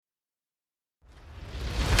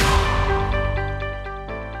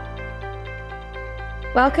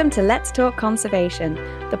Welcome to Let's Talk Conservation,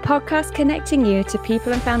 the podcast connecting you to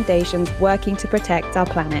people and foundations working to protect our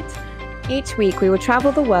planet. Each week we will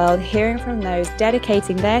travel the world hearing from those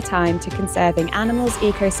dedicating their time to conserving animals,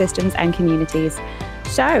 ecosystems and communities.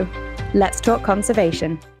 So, let's talk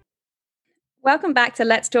conservation. Welcome back to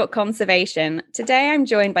Let's Talk Conservation. Today I'm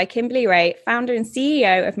joined by Kimberly Ray, founder and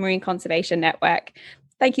CEO of Marine Conservation Network.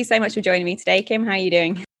 Thank you so much for joining me today, Kim. How are you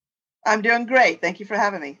doing? I'm doing great. Thank you for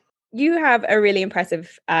having me. You have a really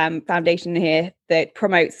impressive foundation here that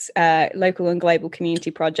promotes local and global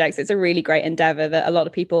community projects. It's a really great endeavor that a lot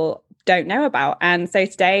of people don't know about. And so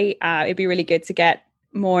today it'd be really good to get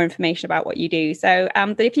more information about what you do. So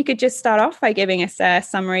but if you could just start off by giving us a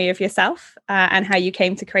summary of yourself and how you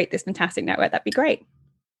came to create this fantastic network, that'd be great.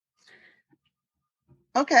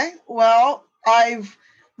 Okay. Well,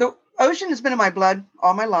 the ocean has been in my blood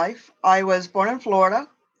all my life. I was born in Florida.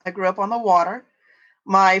 I grew up on the water.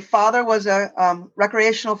 My father was a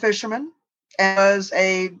recreational fisherman and was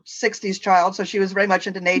a 60s child. So she was very much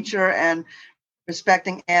into nature and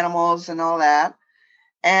respecting animals and all that.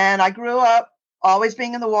 And I grew up always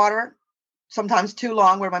being in the water, sometimes too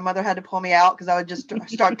long, where my mother had to pull me out because I would just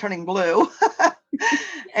start turning blue.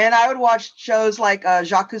 And I would watch shows like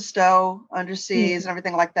Jacques Cousteau, Underseas, and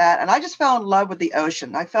everything like that. And I just fell in love with the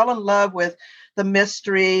ocean. I fell in love with the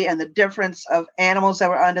mystery and the difference of animals that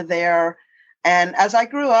were under there. And as I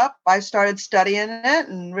grew up, I started studying it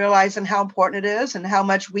and realizing how important it is and how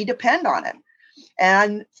much we depend on it.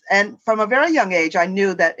 And from a very young age, I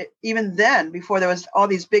knew that even then, before there was all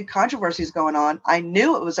these big controversies going on, I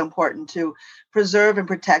knew it was important to preserve and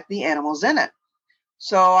protect the animals in it.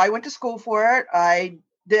 So I went to school for it.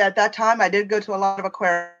 At that time, I did go to a lot of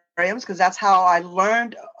aquariums because that's how I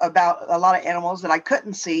learned about a lot of animals that I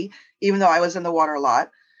couldn't see, even though I was in the water a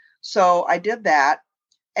lot. So I did that.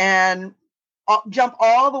 And jump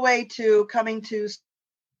all the way to coming to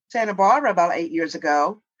Santa Barbara about 8 years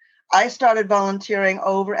ago. I started volunteering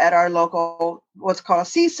over at our local, what's called a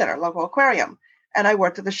sea center, local aquarium. And I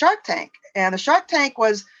worked at the shark tank. And the shark tank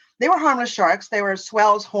they were harmless sharks. They were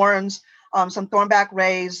swells, horns, some thornback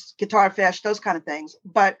rays, guitarfish, those kind of things.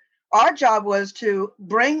 But our job was to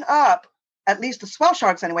bring up, at least the swell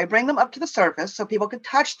sharks anyway, bring them up to the surface so people could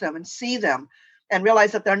touch them and see them and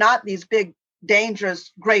realize that they're not these big,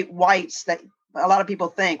 dangerous great whites that a lot of people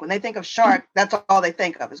think. When they think of shark, that's all they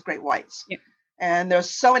think of is great whites. Yeah. And there's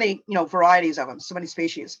so many, varieties of them, so many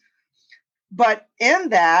species. But in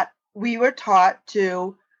that, we were taught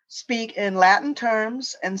to speak in Latin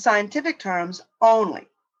terms and scientific terms only.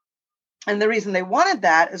 And the reason they wanted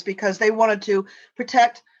that is because they wanted to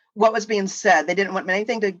protect what was being said. They didn't want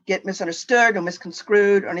anything to get misunderstood or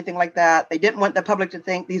misconstrued or anything like that. They didn't want the public to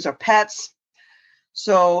think these are pets.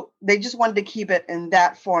 So they just wanted to keep it in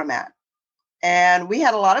that format. And we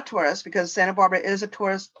had a lot of tourists because Santa Barbara is a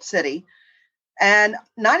tourist city. And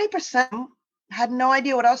 90% had no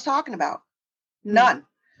idea what I was talking about. None.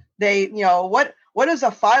 They, what is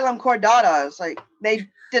a phylum chordata? It's like they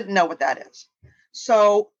didn't know what that is.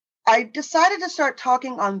 So I decided to start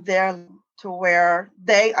talking on their to where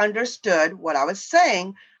they understood what I was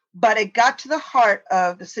saying, but it got to the heart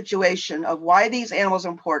of the situation of why these animals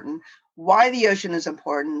are important, why the ocean is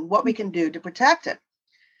important, what we can do to protect it.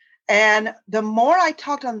 And the more I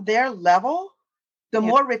talked on their level, the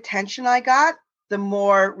more retention I got, the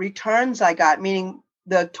more returns I got, meaning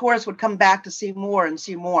the tourists would come back to see more and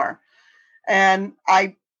see more. And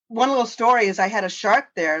one little story is I had a shark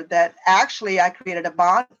there that actually I created a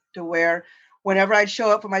bond to where whenever I'd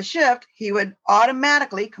show up for my shift, he would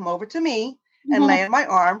automatically come over to me and lay on my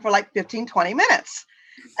arm for like 15, 20 minutes.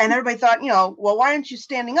 And everybody thought, well, why aren't you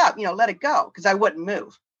standing up? Let it go, because I wouldn't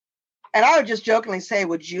move. And I would just jokingly say,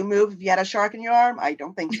 would you move if you had a shark in your arm? I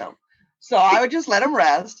don't think so. So I would just let him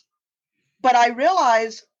rest. But I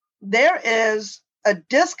realized there is a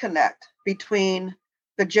disconnect between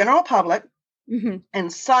the general public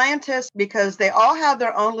and scientists because they all have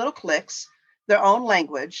their own little cliques, their own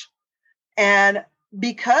language. And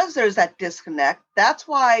because there's that disconnect, that's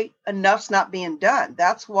why enough's not being done.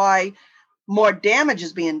 That's why more damage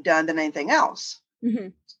is being done than anything else.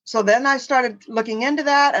 So then I started looking into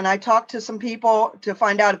that, and I talked to some people to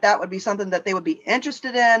find out if that would be something that they would be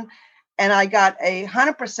interested in. And I got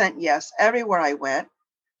 100% yes everywhere I went.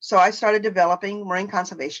 So I started developing Marine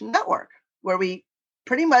Conservation Network, where we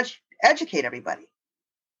pretty much educate everybody.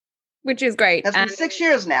 Which is great. That's been 6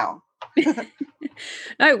 years now.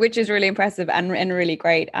 No, which is really impressive and really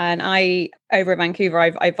great. And I, over at Vancouver,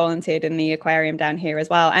 I volunteered in the aquarium down here as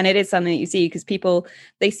well. And it is something that you see because people,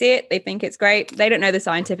 they see it, they think it's great. They don't know the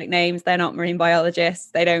scientific names. They're not marine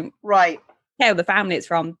biologists. They don't care where the family it's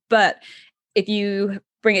from. But if you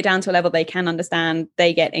bring it down to a level they can understand,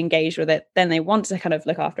 they get engaged with it, then they want to kind of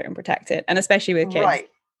look after it and protect it. And especially with kids, Right.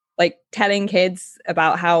 like telling kids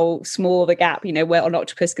about how small the gap, where an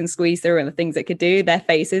octopus can squeeze through and the things it could do, their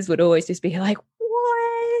faces would always just be like,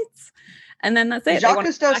 what? And then that's it. Jacques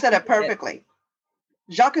Cousteau said it perfectly.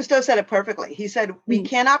 Jacques Cousteau said it perfectly. He said, we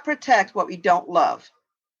cannot protect what we don't love.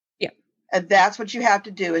 Yeah. And that's what you have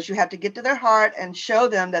to do, is you have to get to their heart and show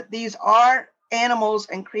them that these are animals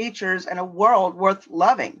and creatures and a world worth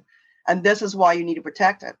loving. And this is why you need to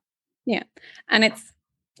protect it. Yeah. And it's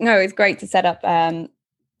great to set up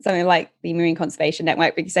something like the Marine Conservation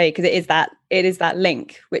Network, because it is that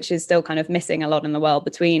link, which is still kind of missing a lot in the world,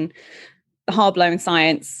 between the hard-blown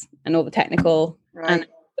science and all the technical and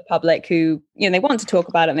the public who, they want to talk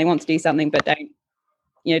about it and they want to do something, but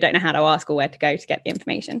don't know how to ask or where to go to get the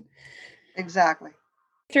information. Exactly.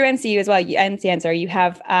 Through MCU as well, MCN, you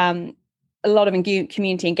have a lot of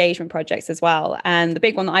community engagement projects as well. And the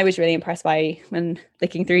big one that I was really impressed by when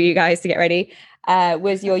looking through you guys to get ready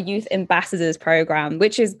was your Youth Ambassadors program,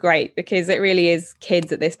 which is great because it really is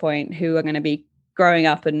kids at this point who are going to be growing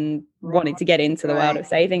up and wanting to get into the world of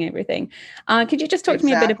saving everything. Could you just talk to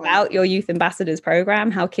me a bit about your Youth Ambassadors program,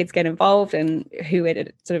 how kids get involved and who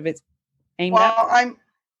it sort of is aimed at? Well,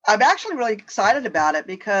 I'm actually really excited about it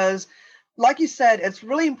because, like you said, it's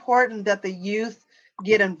really important that the youth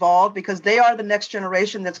get involved because they are the next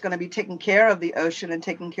generation that's going to be taking care of the ocean and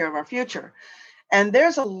taking care of our future. And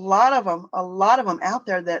there's a lot of them out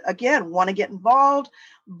there that, again, want to get involved,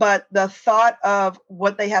 but the thought of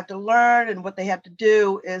what they have to learn and what they have to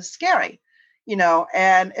do is scary,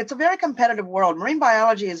 and it's a very competitive world. Marine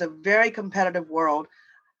biology is a very competitive world.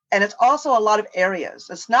 And it's also a lot of areas.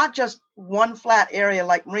 It's not just one flat area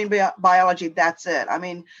like marine biology. That's it. I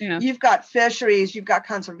mean, You've got fisheries, you've got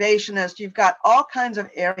conservationists, you've got all kinds of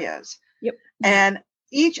areas. Yep. And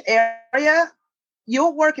each area,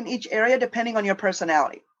 you'll work in each area depending on your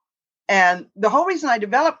personality. And the whole reason I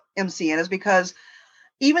developed MCN is because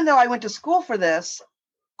even though I went to school for this,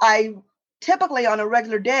 I typically on a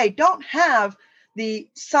regular day don't have the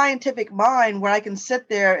scientific mind where I can sit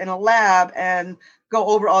there in a lab and go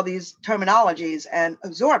over all these terminologies and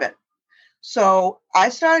absorb it. So I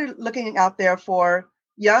started looking out there for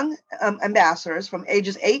young ambassadors from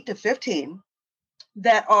ages 8 to 15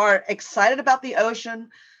 that are excited about the ocean,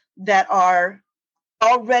 that are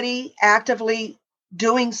already actively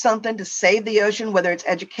doing something to save the ocean, whether it's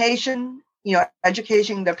education,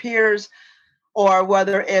 educating their peers, or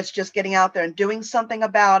whether it's just getting out there and doing something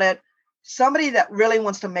about it. Somebody that really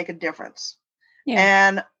wants to make a difference. Yeah.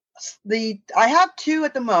 And I have 2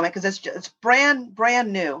 at the moment because it's brand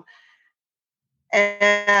new.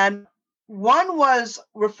 And one was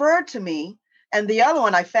referred to me and the other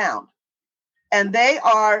one I found. And they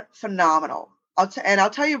are phenomenal. I'll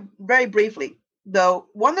tell you very briefly. The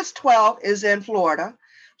one that's 12 is in Florida.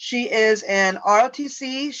 She is in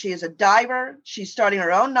ROTC. She is a diver. She's starting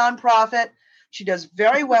her own nonprofit. She does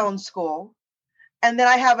very well in school. And then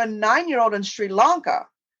I have a 9-year-old in Sri Lanka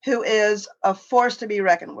who is a force to be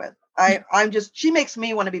reckoned with. She makes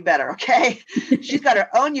me want to be better. Okay. She's got her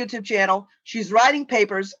own YouTube channel. She's writing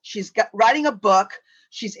papers. She's writing a book.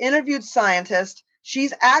 She's interviewed scientists.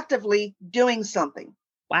 She's actively doing something.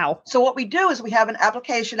 Wow. So what we do is we have an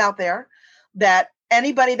application out there that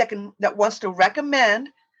anybody that wants to recommend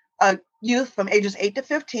a youth from ages 8 to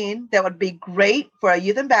 15 that would be great for a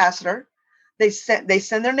youth ambassador. They send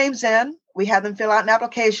their names in. We have them fill out an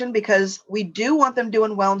application because we do want them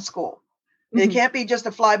doing well in school. They can't be just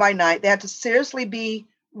a fly by night. They have to seriously be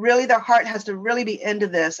their heart has to really be into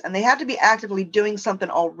this, and they have to be actively doing something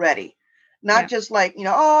already, not just like,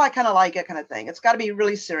 I kind of like it kind of thing. It's got to be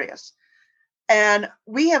really serious. And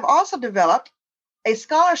we have also developed a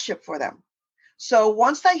scholarship for them. So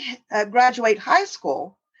once they graduate high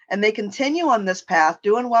school and they continue on this path,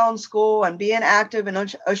 doing well in school and being active in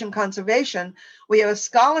ocean conservation, we have a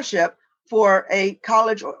scholarship for a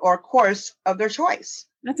college or course of their choice.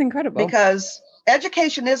 That's incredible. Because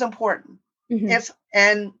education is important. It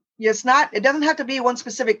doesn't have to be one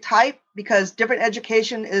specific type because different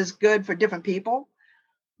education is good for different people.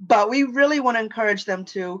 But we really want to encourage them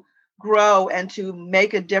to grow and to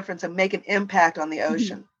make a difference and make an impact on the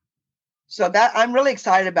ocean. So that I'm really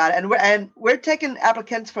excited about it. And we're taking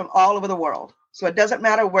applicants from all over the world. So it doesn't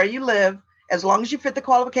matter where you live. As long as you fit the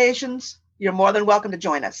qualifications, you're more than welcome to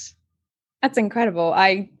join us. That's incredible.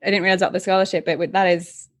 I didn't realize about the scholarship, but that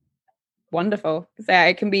is wonderful. So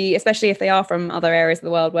it can be, especially if they are from other areas of the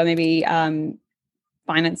world where maybe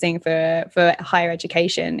financing for higher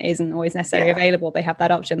education isn't always necessarily available. They have that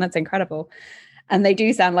option. That's incredible. And they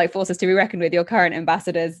do sound like forces to be reckoned with, your current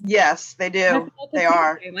ambassadors. Yes, they do. They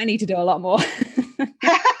are. I need to do a lot more.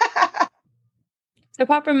 So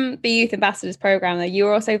apart from the Youth Ambassadors program, though,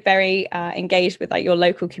 you're also very engaged with like your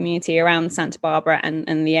local community around Santa Barbara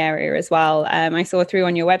and the area as well. I saw through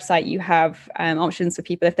on your website you have options for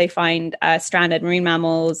people if they find stranded marine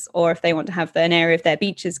mammals, or if they want to have an area of their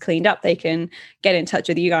beaches cleaned up, they can get in touch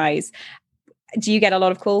with you guys. Do you get a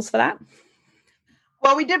lot of calls for that?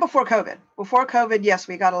 Well, we did before COVID. Before COVID, yes,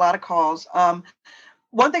 we got a lot of calls.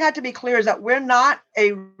 One thing I have to be clear is that we're not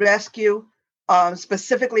a rescue,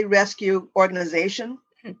 specifically rescue organization.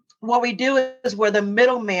 What we do is we're the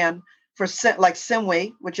middleman for like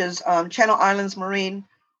CIMWI, which is Channel Islands Marine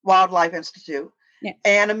Wildlife Institute,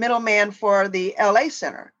 and a middleman for the LA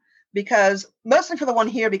Center, because mostly for the one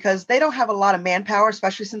here, because they don't have a lot of manpower,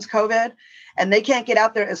 especially since COVID, and they can't get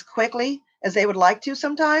out there as quickly as they would like to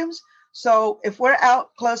sometimes. So if we're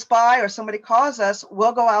out close by or somebody calls us,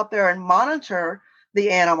 we'll go out there and monitor the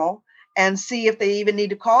animal and see if they even need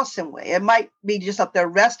to call CIMWI. It might be just up there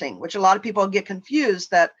resting, which a lot of people get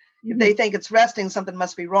confused that if they think it's resting, something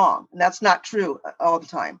must be wrong. And that's not true all the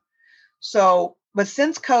time. So, but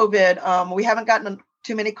since COVID, we haven't gotten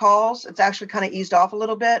too many calls. It's actually kind of eased off a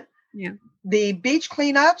little bit. Yeah. The beach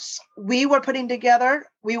cleanups we were putting together,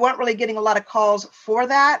 we weren't really getting a lot of calls for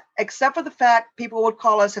that, except for the fact people would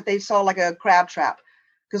call us if they saw like a crab trap,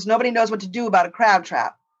 because nobody knows what to do about a crab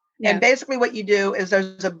trap. Yeah. And basically what you do is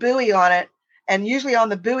there's a buoy on it, and usually on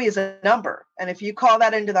the buoy is a number. And if you call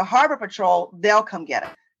that into the Harbor Patrol, they'll come get it,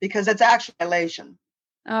 because it's actually a violation.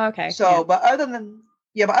 Oh, okay. So, yeah. but other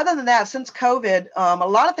than that, since COVID, a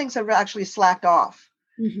lot of things have actually slacked off.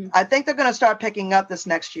 Mm-hmm. I think they're going to start picking up this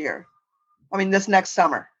next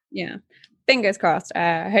summer. Yeah. Fingers crossed.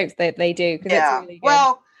 I hope that they do. Yeah. It's really good.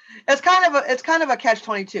 Well, it's kind of a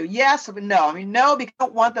catch-22. Yes, but no. I mean, no, because we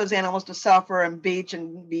don't want those animals to suffer and beach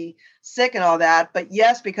and be sick and all that. But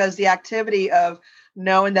yes, because the activity of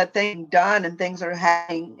knowing that things are done and things are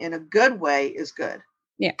happening in a good way is good.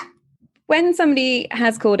 Yeah. When somebody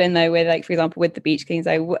has called in, though, with, like, for example, with the beach cleans,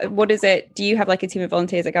 though, what is it? Do you have like a team of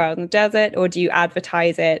volunteers that go out in the desert, or do you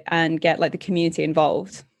advertise it and get like the community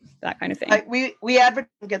involved? That kind of thing. We advertise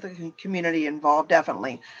and get the community involved,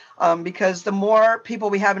 definitely, because the more people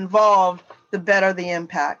we have involved, the better the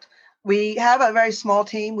impact. We have a very small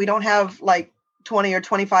team. We don't have like 20 or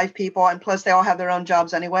 25 people, and plus they all have their own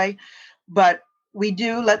jobs anyway. But we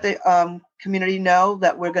do let the community know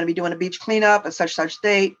that we're going to be doing a beach cleanup at such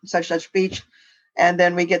date, such beach, and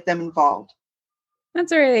then we get them involved.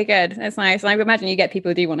 That's really good. That's nice. And I imagine you get people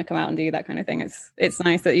who do want to come out and do that kind of thing. It's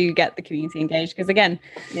nice that you get the community engaged, because again,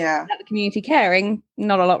 without the community caring,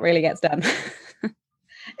 not a lot really gets done.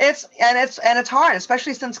 It's hard,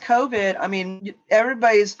 especially since COVID. I mean,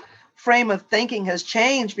 everybody's frame of thinking has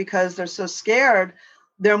changed because they're so scared.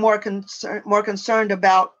 They're more concerned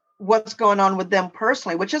about what's going on with them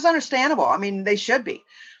personally, which is understandable. I mean, they should be,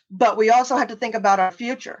 but we also have to think about our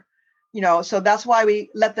future. So that's why we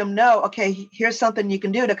let them know, okay, here's something you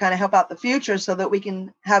can do to kind of help out the future so that we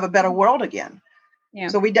can have a better world again. Yeah.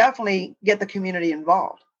 So we definitely get the community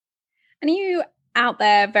involved. And are you out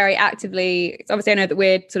there very actively? Obviously, I know that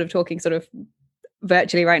we're sort of talking sort of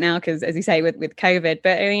virtually right now because, as you say, with COVID,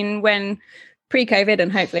 but I mean, when pre-COVID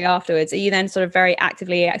and hopefully afterwards, are you then sort of very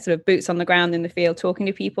actively sort of boots on the ground in the field, talking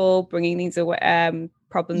to people, bringing these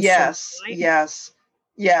problems?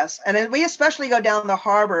 Yes. And we especially go down the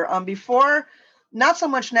harbor. Before, not so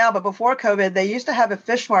much now, but before COVID, they used to have a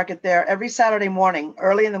fish market there every Saturday morning,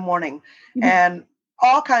 early in the morning. Mm-hmm. And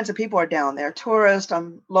all kinds of people are down there, tourists,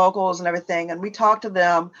 locals and everything. And we talk to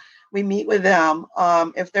them. We meet with them.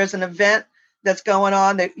 If there's an event that's going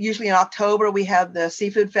on, that usually in October, we have the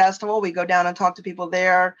seafood festival. We go down and talk to people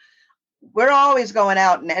there. We're always going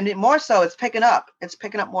out, and more so, it's picking up. It's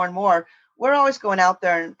picking up more and more. We're always going out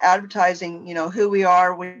there and advertising, who we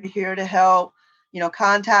are. We're here to help,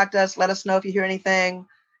 contact us, let us know if you hear anything,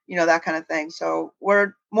 that kind of thing. So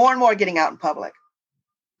we're more and more getting out in public.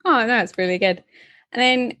 Oh, that's really good. And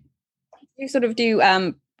then you sort of do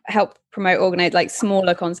help organize like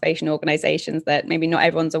smaller conservation organizations that maybe not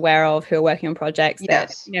everyone's aware of, who are working on projects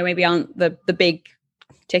that, maybe aren't the big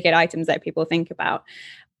ticket items that people think about.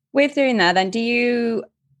 With doing that, then you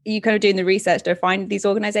kind of doing the research to find these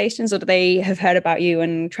organizations, or do they have heard about you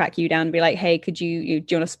and track you down and be like, hey, do you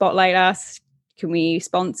want to spotlight us? Can we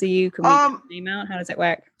sponsor you? Can we get your name out? How does it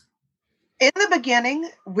work? In the beginning,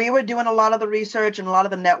 we were doing a lot of the research and a lot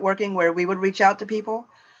of the networking where we would reach out to people.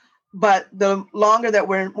 But the longer that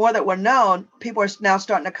we're known, people are now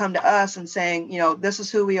starting to come to us and saying, this is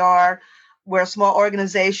who we are. We're a small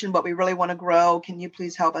organization, but we really want to grow. Can you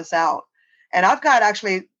please help us out? And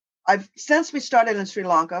since we started in Sri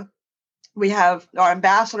Lanka, we have our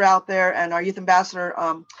ambassador out there and our youth ambassador,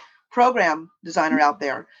 program designer out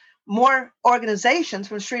there. More organizations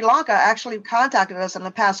from Sri Lanka actually contacted us in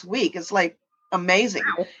the past week. It's like amazing.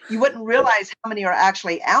 Wow. You wouldn't realize how many are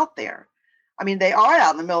actually out there. I mean, they are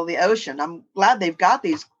out in the middle of the ocean. I'm glad they've got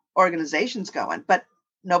these organizations going, but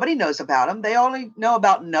nobody knows about them. They only know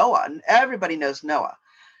about NOAA, and everybody knows NOAA,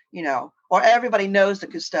 or everybody knows the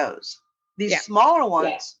Cousteaus. These smaller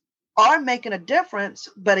ones are making a difference,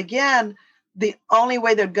 but again, the only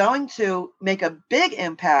way they're going to make a big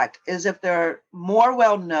impact is if they're more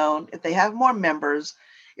well known, if they have more members,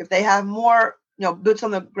 if they have more, boots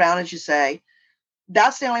on the ground, as you say.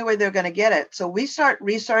 That's the only way they're going to get it. So we start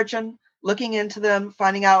researching, looking into them,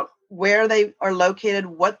 finding out where they are located,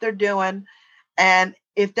 what they're doing. And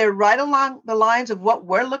if they're right along the lines of what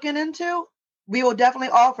we're looking into, we will definitely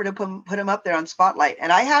offer to put them up there on Spotlight.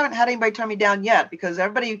 And I haven't had anybody turn me down yet, because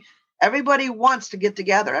everybody wants to get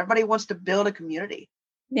together. Everybody wants to build a community.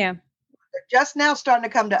 Yeah. They're just now starting to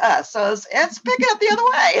come to us. So it's picking up the other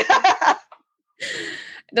way.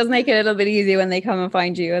 It does make it a little bit easier when they come and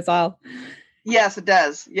find you as well. Yes, it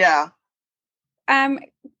does. Yeah.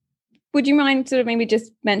 Would you mind sort of maybe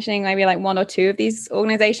just mentioning maybe like one or two of these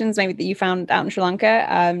organizations maybe that you found out in Sri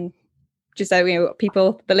Lanka, just so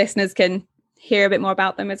the listeners can hear a bit more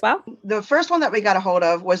about them as well? The first one that we got a hold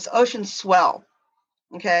of was Ocean Swell.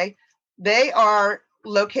 Okay. They are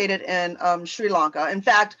located in Sri Lanka. In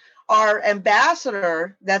fact, our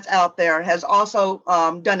ambassador that's out there has also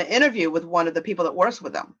done an interview with one of the people that works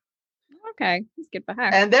with them. Okay, that's good for her.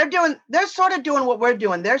 And they're sort of doing what we're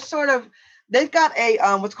doing. They've got a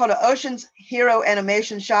what's called an Ocean's Hero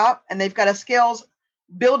Animation Shop, and they've got a skills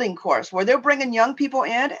building course where they're bringing young people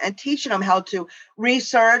in and teaching them how to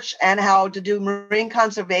research and how to do marine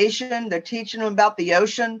conservation. They're teaching them about the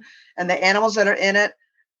ocean and the animals that are in it.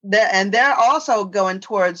 And they're also going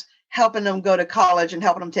towards helping them go to college and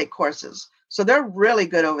helping them take courses. So they're really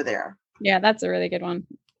good over there. Yeah, that's a really good one.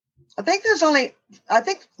 I think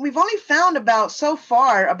we've only found about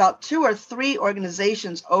 2 or 3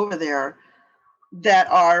 organizations over there that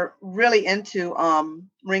are really into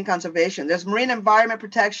marine conservation. There's Marine Environment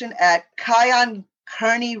Protection at Kayan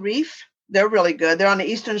Kearney Reef. They're really good. They're on the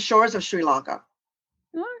eastern shores of Sri Lanka.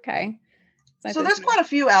 Oh, okay. So there's quite a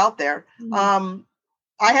few out there. Mm-hmm.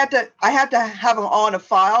 I have to have them all in a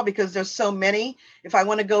file because there's so many. If I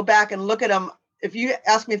want to go back and look at them, if you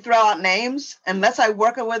ask me to throw out names, unless I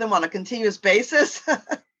work with them on a continuous basis,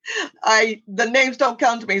 the names don't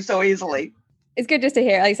come to me so easily. It's good just to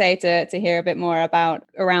hear, like I say, to hear a bit more about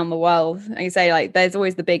around the world. Like you say, like there's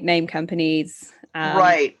always the big name companies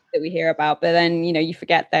right that we hear about, but then you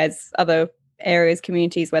forget there's other areas,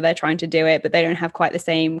 communities where they're trying to do it, but they don't have quite the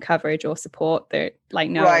same coverage or support that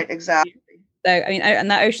right, exactly. So I mean,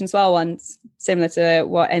 and that Ocean Swell one's similar to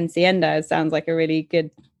what NCN does. Sounds like a really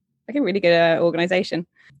good organization.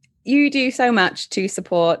 You do so much to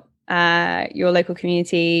support your local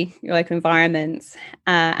community, your local environments,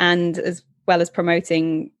 and as well as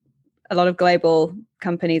promoting a lot of global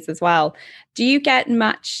companies as well. Do you get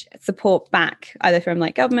much support back, either from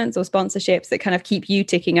like governments or sponsorships that kind of keep you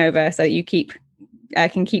ticking over so that you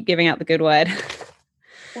can keep giving out the good word?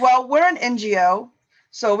 Well, we're an NGO,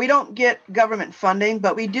 so we don't get government funding,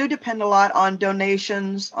 but we do depend a lot on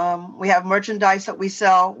donations. We have merchandise that we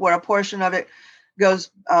sell where a portion of it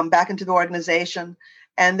goes back into the organization.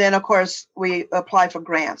 And then, of course, we apply for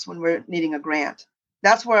grants when we're needing a grant.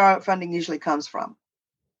 That's where our funding usually comes from.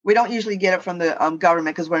 We don't usually get it from the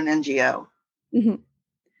government because we're an NGO. Mm-hmm.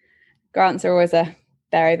 Grants are always a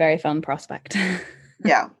very, very fun prospect.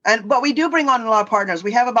 Yeah. But we do bring on a lot of partners.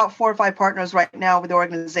 We have about 4 or 5 partners right now with the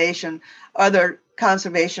organization, other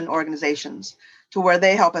conservation organizations, to where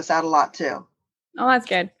they help us out a lot too. Oh, that's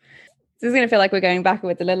good. This is going to feel like we're going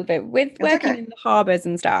backwards a little bit with working in the harbours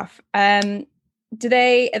and stuff. Are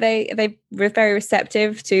they very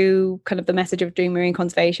receptive to kind of the message of doing marine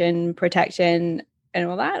conservation, protection, and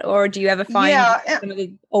all that? Or do you ever find some of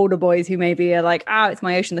the older boys who maybe are like, it's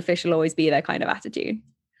my ocean, the fish will always be there kind of attitude?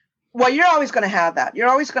 Well, you're always going to have that. You're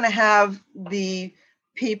always going to have the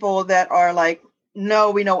people that are like,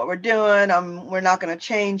 no, we know what we're doing. We're not going to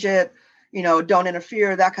change it. Don't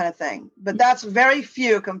interfere, that kind of thing. But that's very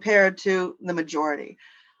few compared to the majority.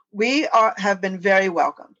 We have been very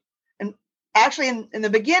welcomed. And actually, in the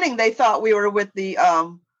beginning, they thought we were with the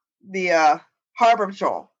Harbor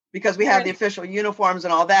Patrol because we had the official uniforms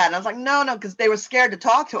and all that. And I was like, no, because they were scared to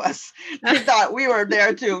talk to us. They thought we were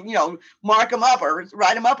there to, mark them up or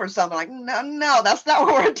write them up or something. Like, no, that's not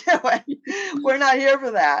what we're doing. We're not here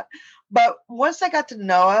for that. But once they got to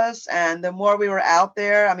know us and the more we were out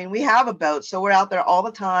there, I mean, we have a boat, so we're out there all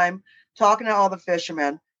the time talking to all the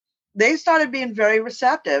fishermen. they started being very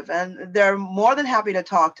receptive, and they're more than happy to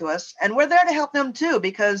talk to us. And we're there to help them too,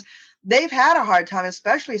 because they've had a hard time,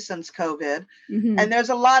 especially since COVID. Mm-hmm. And there's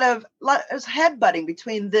there's headbutting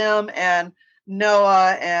between them and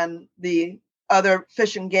NOAA and the other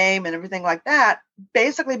Fish and Game and everything like that,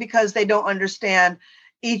 basically because they don't understand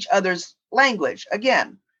each other's language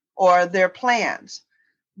again, or their plans.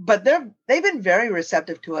 But they've been very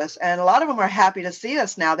receptive to us, and a lot of them are happy to see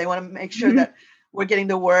us now. They want to make sure that we're getting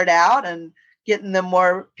the word out and getting them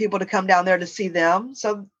more people to come down there to see them.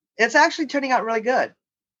 So it's actually turning out really good.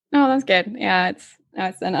 Oh, that's good. Yeah,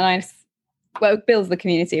 it's a nice, well, it builds the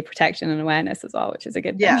community of protection and awareness as well, which is a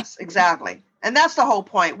good thing. Yes, exactly. And that's the whole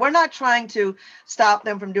point. We're not trying to stop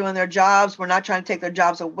them from doing their jobs. We're not trying to take their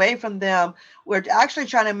jobs away from them. We're actually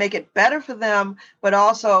trying to make it better for them, but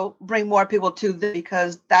also bring more people to them,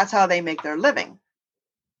 because that's how they make their living.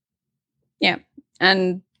 Yeah.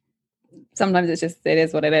 And sometimes it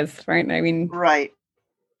is what it is, right? I mean, right.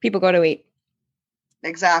 People got to eat.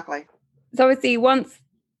 Exactly. So obviously once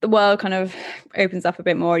the world kind of opens up a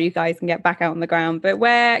bit more, you guys can get back out on the ground. But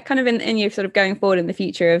where kind of in your sort of going forward in the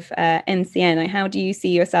future of NCN, like how do you see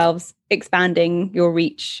yourselves expanding your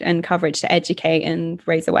reach and coverage to educate and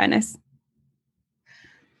raise awareness?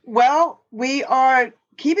 Well, we are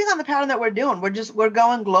keeping on the pattern that we're doing. We're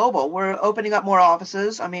going global. We're opening up more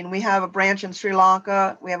offices. I mean, we have a branch in Sri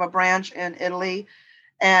Lanka. We have a branch in Italy.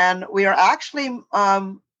 And we are actually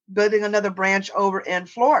building another branch over in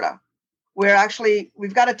Florida.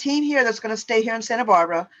 We've got a team here that's going to stay here in Santa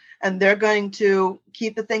Barbara, and they're going to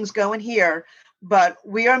keep the things going here. But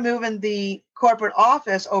we are moving the corporate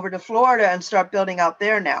office over to Florida and start building out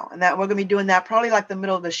there now. And that we're going to be doing that probably like the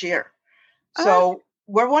middle of this year. So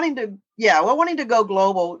we're wanting to go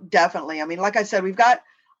global, definitely. I mean, like I said, we've got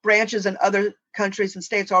branches in other countries and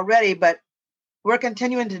states already, but we're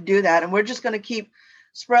continuing to do that. And we're just going to keep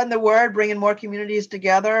spreading the word, bringing more communities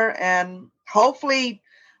together, and hopefully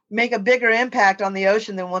make a bigger impact on the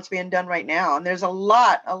ocean than what's being done right now. And there's a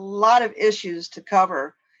lot of issues to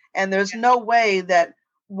cover. And there's no way that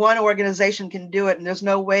one organization can do it. And there's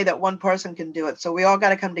no way that one person can do it. So we all got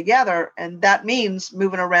to come together. And that means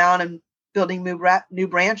moving around and building new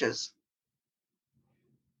branches.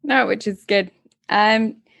 No, which is good.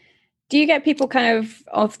 Do you get people kind of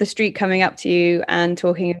off the street coming up to you and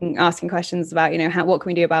talking, asking questions about, what can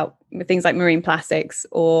we do about things like marine plastics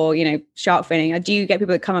or, shark finning? Do you get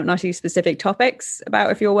people that come up and ask you specific topics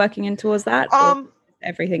about if you're working in towards that? Or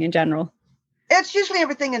everything in general? It's usually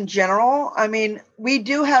everything in general. I mean, we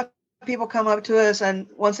do have people come up to us, and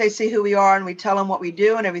once they see who we are and we tell them what we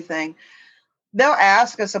do and everything, they'll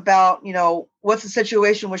ask us about, what's the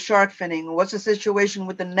situation with shark finning? What's the situation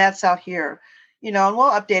with the nets out here? And we'll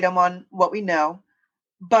update them on what we know.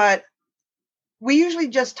 But we usually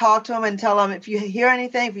just talk to them and tell them, if you hear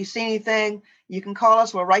anything, if you see anything, you can call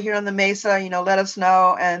us. We're right here on the Mesa, let us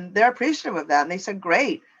know. And they're appreciative of that. And they said,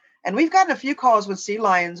 great. And we've gotten a few calls with sea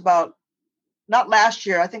lions about, not last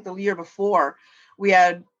year, I think the year before, we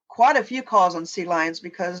had quite a few calls on sea lions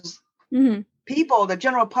because people, the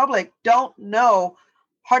general public, don't know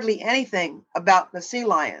hardly anything about the sea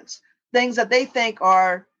lions. Things that they think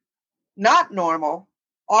are not normal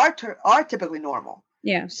are typically normal.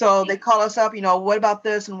 Yeah. So they call us up, what about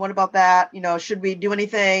this and what about that? Should we do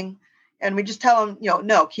anything? And we just tell them,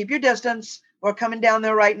 no, keep your distance. We're coming down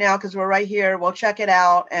there right now because we're right here. We'll check it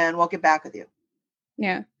out and we'll get back with you.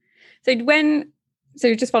 Yeah.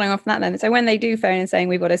 So just following off from that then, so when they do phone and saying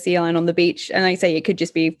we've got a sea lion on the beach, and like I say, it could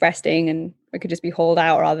just be resting and it could just be hauled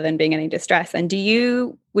out rather than being any distress. And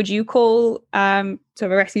would you call sort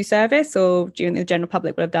of a rescue service, or do you think the general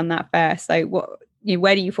public would have done that first? Like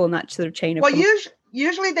where do you fall in that sort of chain of? Well,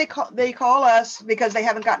 usually they call us because they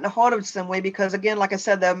haven't gotten a hold of us some way, because again, like I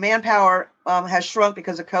said, the manpower has shrunk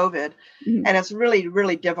because of COVID, and it's really,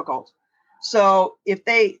 really difficult. So if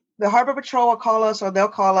the Harbor Patrol will call us, or they'll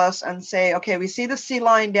call us and say, okay, we see the sea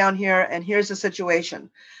lion down here and here's the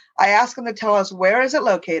situation. I ask them to tell us, where is it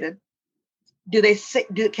located?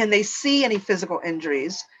 Can they see any physical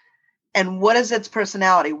injuries? And what is its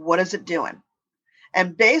personality? What is it doing?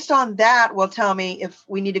 And based on that, will tell me if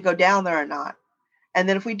we need to go down there or not. And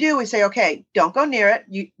then if we do, we say, okay, don't go near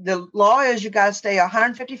it. The law is you got to stay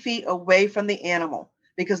 150 feet away from the animal,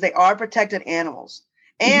 because they are protected animals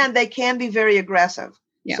and they can be very aggressive.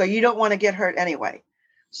 Yeah. So you don't want to get hurt anyway.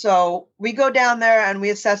 So we go down there and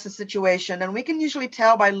we assess the situation, and we can usually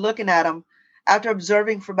tell by looking at them after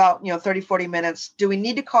observing for about 30, 40 minutes, do we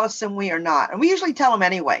need to call SIMWE or not? And we usually tell them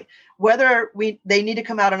anyway, whether they need to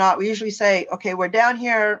come out or not. We usually say, okay, we're down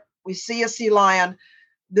here, we see a sea lion,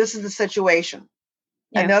 this is the situation.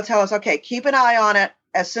 Yeah. And they'll tell us, okay, keep an eye on it,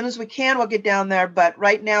 as soon as we can, we'll get down there. But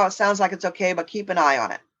right now it sounds like it's okay, but keep an eye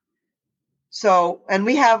on it. So, and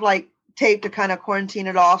we have like tape to kind of quarantine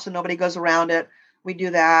it off so nobody goes around it. We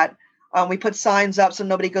do that. We put signs up so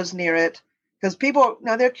nobody goes near it, because people,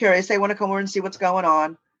 they're curious. They want to come over and see what's going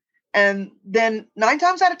on. And then 9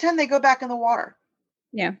 times out of 10, they go back in the water.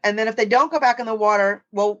 Yeah. And then if they don't go back in the water,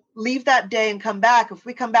 we'll leave that day and come back. If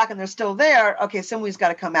we come back and they're still there, okay, SIMWE's got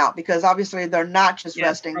to come out, because obviously they're not just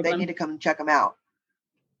resting. Problem. They need to come and check them out.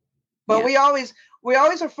 But we always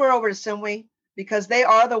refer over to SIMWE, because they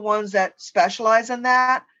are the ones that specialize in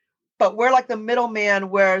that. But we're like the middleman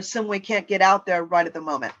where SIMWE can't get out there right at the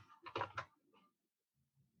moment.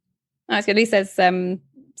 That's good. At least there's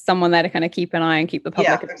someone there to kind of keep an eye and keep the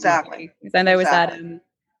public. Yeah, exactly. Then there was that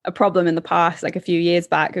a problem in the past, like a few years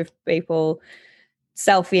back, of people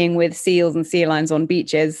selfieing with seals and sea lions on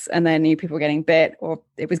beaches, and then people were getting bit, or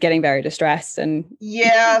it was getting very distressed. And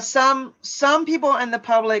some people in the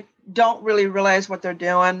public don't really realize what they're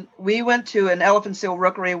doing. We went to an elephant seal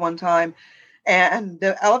rookery one time, and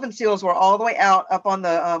the elephant seals were all the way out up on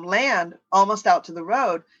the land, almost out to the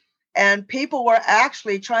road. And people were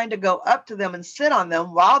actually trying to go up to them and sit on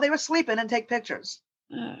them while they were sleeping and take pictures.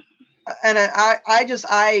 And I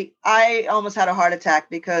almost had a heart attack,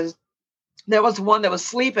 because there was one that was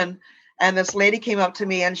sleeping, and this lady came up to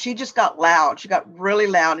me and she just got loud. She got really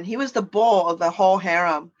loud, and he was the bull of the whole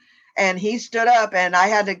harem. And he stood up, and I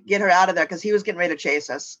had to get her out of there because he was getting ready to chase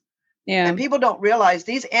us. Yeah. And people don't realize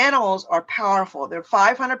these animals are powerful. They're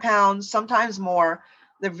 500 pounds, sometimes more.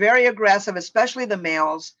 They're very aggressive, especially the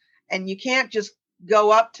males. And you can't just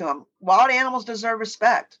go up to them. Wild animals deserve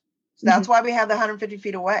respect. So that's why we have the 150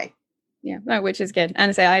 feet away. Yeah, no, which is good.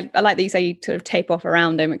 And so I like that you say you sort of tape off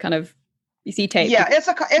around him. It kind of, you see tape. Yeah,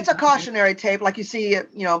 it's a cautionary tape, like you see,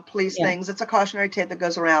 police things. It's a cautionary tape that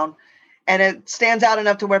goes around, and it stands out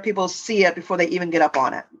enough to where people see it before they even get up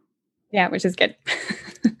on it. Yeah, which is good.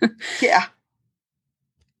 Yeah.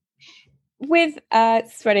 With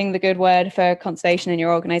spreading the good word for conservation in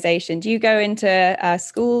your organization, do you go into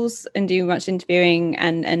schools and do much interviewing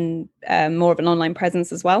and more of an online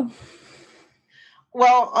presence as well?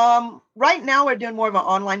 Well, right now we're doing more of an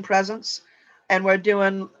online presence, and we're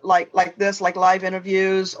doing like this, like live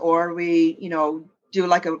interviews, or we, do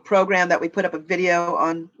like a program that we put up a video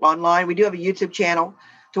online. We do have a YouTube channel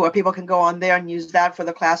to where people can go on there and use that for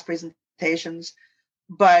the class presentations.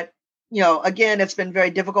 But again, it's been very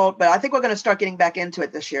difficult, but I think we're going to start getting back into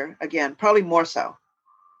it this year again, probably more so.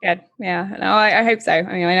 Good. Yeah. No, I hope so. I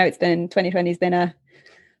mean, I know 2020 has been a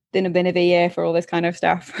bit of a year for all this kind of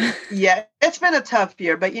stuff. Yeah, it's been a tough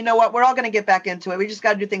year, but you know what? We're all going to get back into it. We just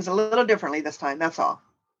got to do things a little differently this time. That's all.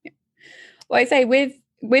 Yeah. Well, I say with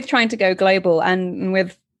trying to go global, and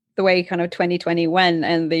with the way kind of 2020 went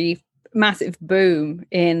and the massive boom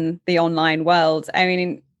in the online world, I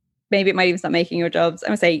mean, maybe it might even start making your jobs,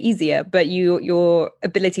 I would say, easier, but your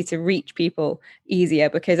ability to reach people easier,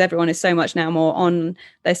 because everyone is so much now more on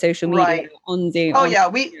their social media, right, on Zoom. Oh, yeah.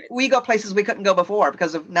 We go places we couldn't go before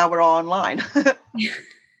because of now we're all online. I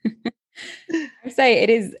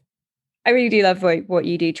say I really do love what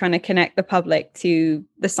you do, trying to connect the public to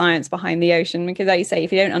the science behind the ocean, because like you say,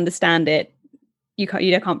 if you don't understand it, you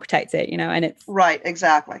can't protect it, and it's right.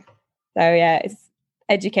 Exactly. So yeah, it's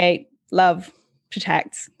educate, love,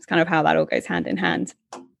 protect. It's kind of how that all goes hand in hand.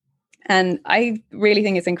 And I really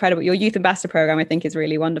think it's incredible. Your youth ambassador program, I think, is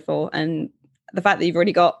really wonderful. And the fact that you've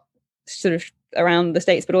already got sort of around the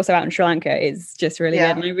States, but also out in Sri Lanka, is just really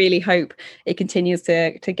good. And I really hope it continues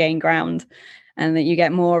to gain ground, and that you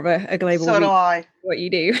get more of a global so do I. What you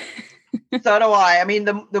do. So do I. I mean,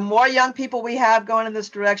 the more young people we have going in this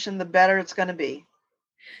direction, the better it's going to be.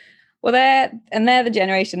 Well, they're the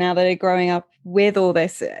generation now that are growing up with all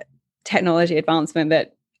this technology advancement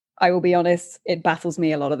that, I will be honest, it baffles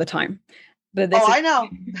me a lot of the time. But I know.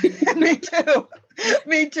 Me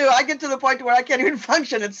too. I get to the point where I can't even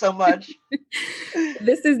function it so much.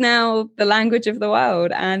 This is now the language of the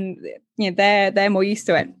world, and they're more used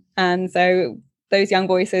to it, and so those young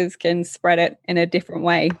voices can spread it in a different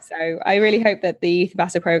way. So I really hope that the Youth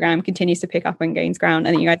Ambassador program continues to pick up and gains ground,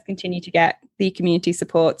 and that you guys continue to get the community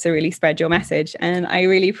support to really spread your message. And I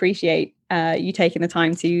really appreciate you taking the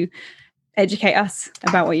time to educate us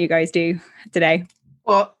about what you guys do today.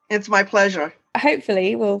 Well, it's my pleasure.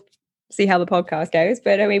 Hopefully we'll see how the podcast goes,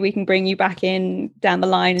 but maybe we can bring you back in down the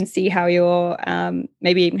line and see how your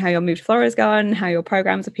maybe even how your move to Florida is going, how your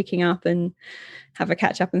programs are picking up, and have a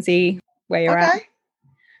catch up and see where you're at.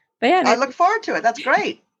 But yeah, I look forward to it. That's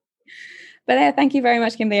great. But thank you very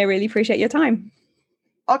much, Kimberly. I really appreciate your time.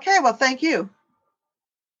 Okay, well, thank you.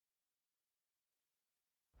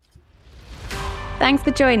 Thanks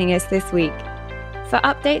for joining us this week. For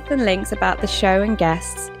updates and links about the show and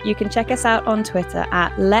guests, you can check us out on Twitter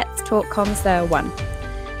at Let's Talk Cons01.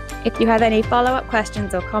 If you have any follow-up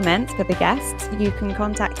questions or comments for the guests, you can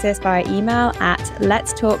contact us via email at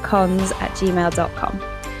letstalkcons@gmail.com.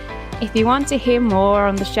 If you want to hear more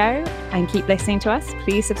on the show and keep listening to us,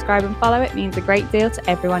 please subscribe and follow. It means a great deal to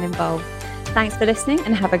everyone involved. Thanks for listening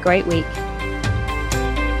and have a great week.